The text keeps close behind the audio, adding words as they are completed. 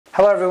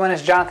Hello everyone,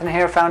 it's Jonathan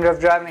here, founder of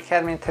Driving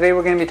Academy, and today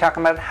we're going to be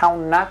talking about how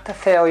not to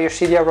fail your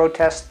CDL road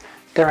test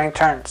during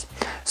turns.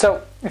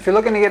 So, if you're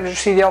looking to get your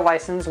CDL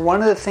license,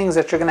 one of the things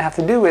that you're going to have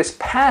to do is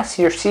pass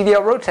your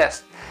CDL road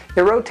test.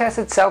 Your road test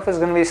itself is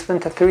going to be split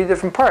into 3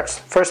 different parts.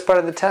 First part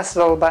of the test is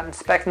all about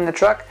inspecting the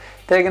truck.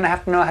 They're going to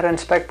have to know how to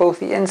inspect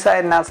both the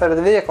inside and outside of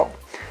the vehicle.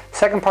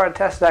 Second part of the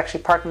test is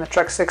actually parking the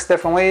truck 6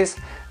 different ways,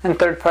 and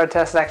third part of the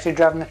test is actually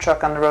driving the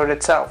truck on the road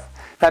itself.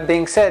 That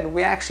being said,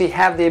 we actually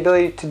have the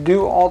ability to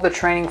do all the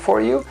training for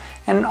you,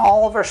 and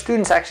all of our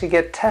students actually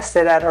get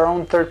tested at our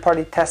own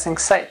third-party testing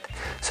site.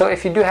 So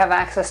if you do have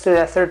access to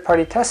that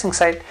third-party testing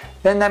site,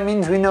 then that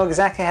means we know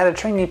exactly how to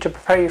train you to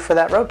prepare you for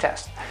that road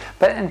test.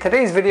 But in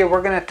today's video,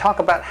 we're going to talk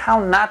about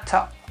how not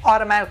to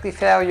automatically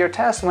fail your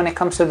test when it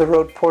comes to the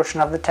road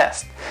portion of the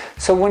test.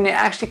 So when it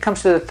actually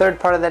comes to the third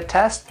part of that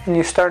test and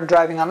you start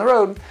driving on the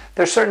road,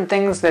 there's certain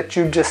things that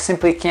you just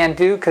simply can't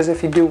do, because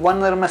if you do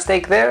one little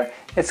mistake there,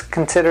 it's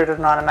considered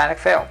an automatic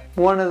fail.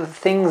 One of the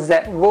things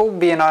that will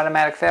be an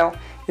automatic fail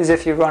is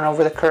if you run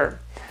over the curb.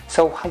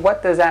 So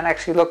what does that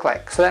actually look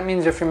like? So that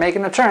means if you're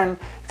making a turn,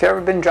 if you've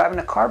ever been driving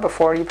a car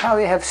before, you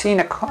probably have seen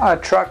a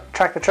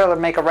tractor trailer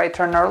make a right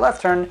turn or a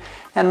left turn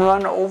and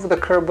run over the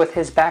curb with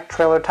his back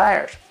trailer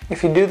tires.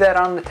 If you do that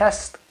on the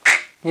test,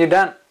 you're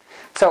done.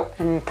 So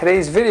in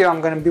today's video,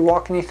 I'm going to be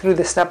walking you through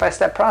the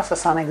step-by-step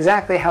process on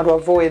exactly how to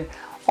avoid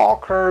all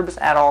curbs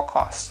at all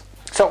costs.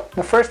 So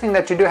the first thing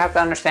that you do have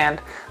to understand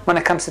when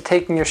it comes to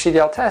taking your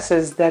CDL test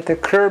is that the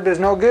curb is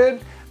no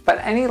good, but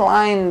any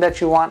line that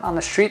you want on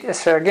the street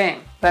is fair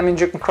game. That means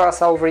you can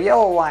cross over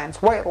yellow lines,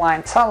 white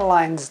lines, solid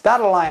lines,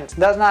 dotted lines,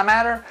 does not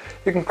matter.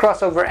 You can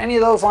cross over any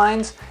of those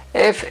lines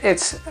if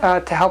it's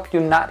to help you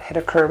not hit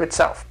a curb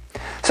itself.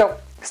 So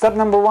step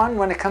number 1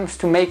 when it comes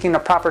to making a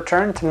proper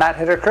turn to not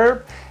hit a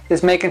curb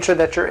is making sure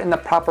that you're in the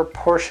proper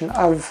portion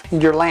of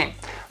your lane,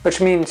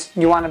 which means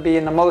you want to be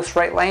in the most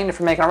right lane if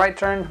you're making a right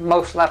turn,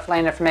 most left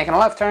lane if you're making a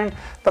left turn,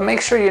 but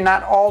make sure you're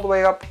not all the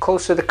way up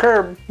close to the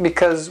curb,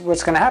 because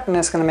what's going to happen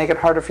is it's going to make it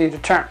harder for you to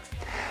turn.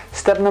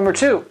 Step number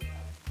 2,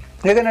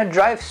 you're going to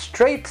drive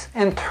straight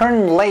and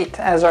turn late,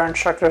 as our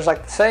instructors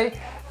like to say,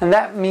 and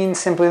that means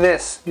simply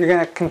this: you're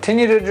going to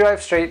continue to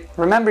drive straight.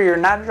 Remember, you're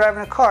not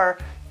driving a car.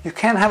 You're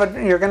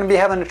going to be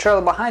having a trailer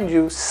behind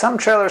you. Some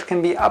trailers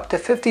can be up to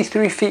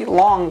 53 feet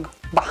long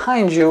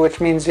behind you, which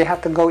means you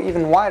have to go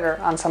even wider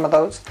on some of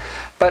those.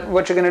 But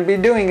what you're going to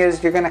be doing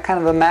is you're going to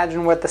kind of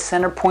imagine what the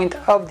center point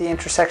of the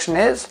intersection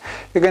is.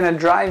 You're going to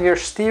drive your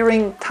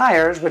steering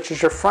tires, which is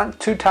your front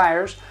 2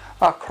 tires,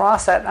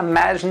 across that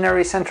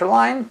imaginary center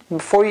line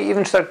before you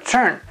even start to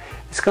turn.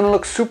 It's going to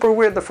look super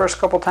weird the first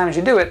couple times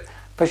you do it,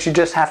 but you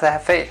just have to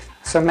have faith.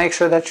 So make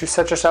sure that you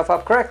set yourself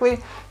up correctly.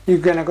 You're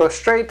going to go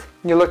straight.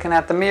 You're looking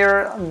at the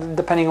mirror,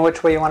 depending on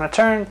which way you want to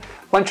turn.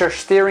 Once your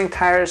steering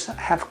tires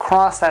have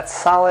crossed that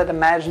solid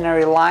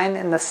imaginary line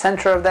in the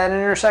center of that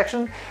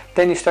intersection,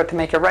 then you start to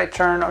make your right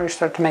turn or you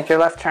start to make your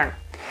left turn.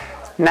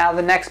 Now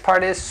the next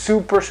part is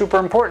super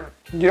important.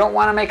 You don't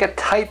want to make a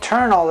tight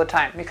turn all the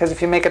time, because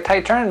if you make a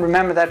tight turn,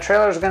 remember that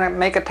trailer is going to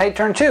make a tight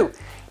turn too.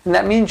 And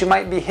that means you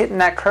might be hitting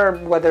that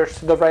curb, whether it's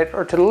to the right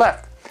or to the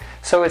left.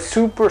 So it's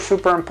super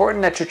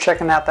important that you're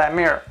checking out that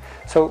mirror.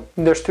 So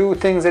there's 2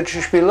 things that you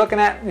should be looking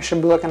at. You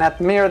should be looking at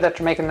the mirror that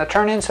you're making the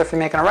turn in. So if you're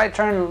making a right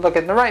turn, look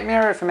at the right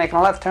mirror. If you're making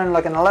a left turn,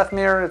 look in the left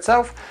mirror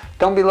itself.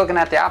 Don't be looking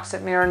at the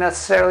opposite mirror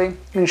necessarily.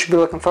 You should be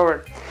looking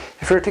forward.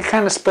 If you're to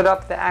kind of split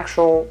up the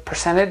actual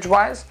percentage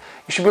wise,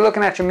 you should be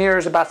looking at your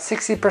mirrors about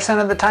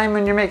 60% of the time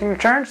when you're making your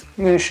turns.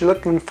 And you should be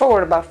looking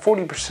forward about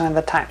 40% of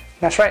the time.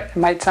 That's right. It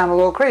might sound a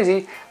little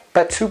crazy,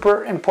 but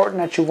super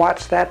important that you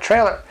watch that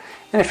trailer.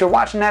 And if you're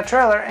watching that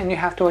trailer and you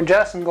have to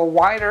adjust and go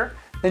wider,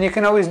 then you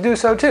can always do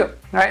so too,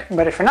 right?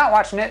 But if you're not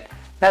watching it,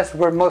 that's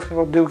where most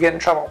people do get in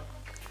trouble.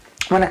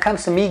 When it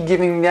comes to me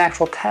giving the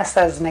actual test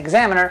as an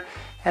examiner,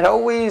 it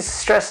always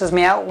stresses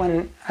me out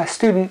when a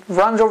student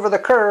runs over the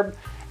curb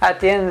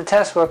at the end of the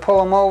test. Where I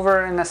pull him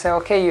over and I say,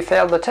 okay, you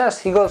failed the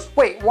test. He goes,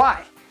 wait,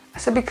 why? I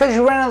said, because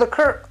you ran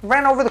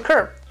over the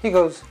curb. He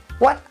goes,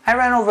 what? I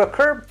ran over a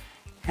curb?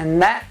 And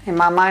that, in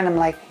my mind, I'm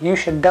like, you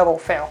should double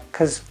fail,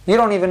 because you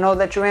don't even know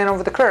that you ran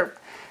over the curb.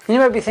 And you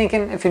might be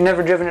thinking, if you've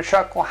never driven a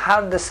truck, well,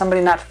 how does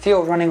somebody not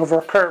feel running over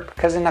a curb?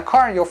 Because in a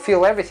car, you'll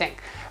feel everything.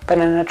 But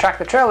in a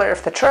tractor trailer,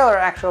 if the trailer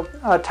actual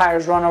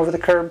tires run over the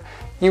curb,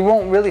 you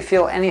won't really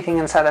feel anything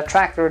inside the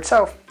tractor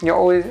itself. You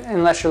always,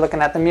 unless you're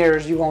looking at the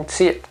mirrors, you won't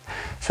see it.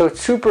 So it's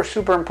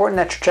super important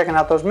that you're checking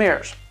out those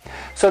mirrors.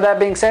 So that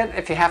being said,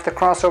 if you have to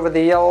cross over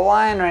the yellow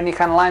line or any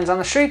kind of lines on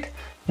the street,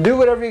 do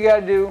whatever you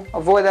gotta do,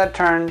 avoid that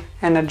turn,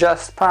 and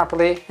adjust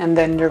properly, and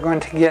then you're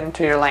going to get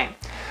into your lane.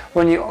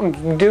 When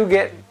you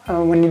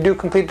do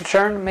complete the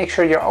turn, make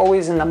sure you're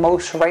always in the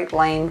most right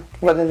lane,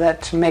 whether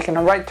that's making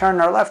a right turn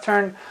or a left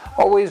turn.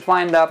 Always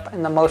wind up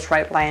in the most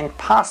right lane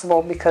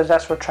possible, because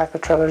that's where tractor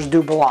trailers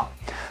do belong.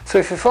 So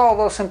if you follow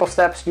those simple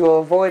steps, you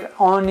will avoid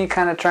any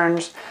kind of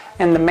turns.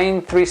 And the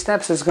main 3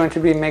 steps is going to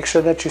be: make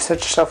sure that you set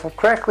yourself up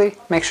correctly,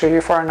 make sure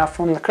you're far enough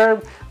from the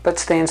curb, but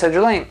stay inside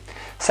your lane.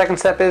 Second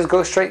step is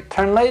go straight,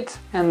 turn late.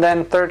 And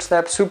then third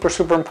step, super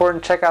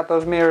important, check out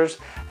those mirrors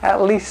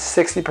at least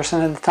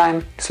 60% of the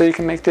time so you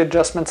can make the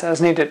adjustments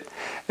as needed.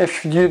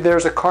 If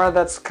there's a car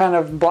that's kind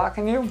of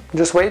blocking you,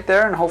 just wait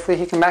there and hopefully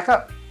he can back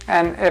up.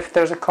 And if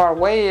there's a car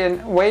way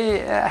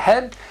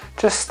ahead,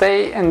 just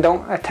stay and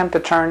don't attempt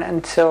to turn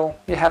until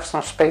you have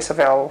some space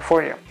available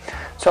for you.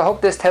 So I hope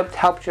this tip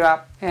helped you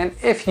out. And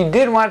if you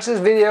did watch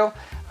this video,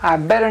 I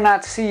better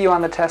not see you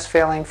on the test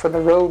failing for the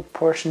road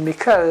portion,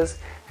 because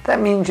that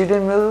means you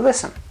didn't really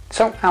listen.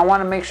 So I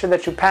want to make sure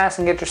that you pass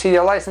and get your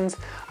CDL license.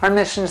 Our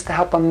mission is to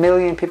help 1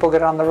 million people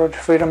get on the road to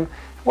freedom.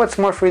 What's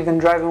more free than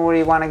driving where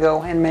you want to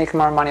go and make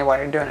more money while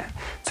you're doing it?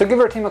 So give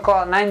our team a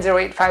call at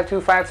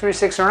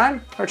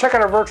 908-525-3609 or check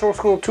out our virtual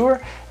school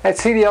tour at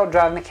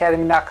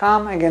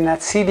CDLDrivingAcademy.com. Again,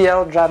 that's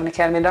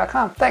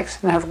CDLDrivingAcademy.com.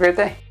 Thanks and have a great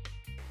day.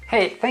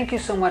 Hey, thank you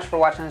so much for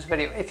watching this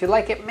video. If you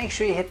like it, make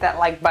sure you hit that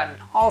like button.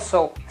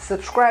 Also,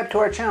 subscribe to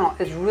our channel.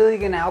 It's really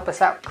going to help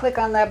us out. Click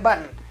on that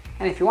button.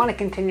 And if you want to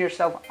continue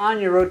yourself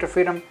on your road to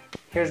freedom,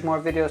 here's more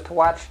videos to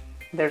watch.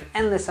 There's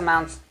endless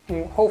amounts,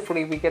 and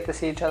hopefully we get to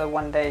see each other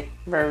one day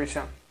very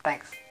soon.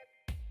 Thanks.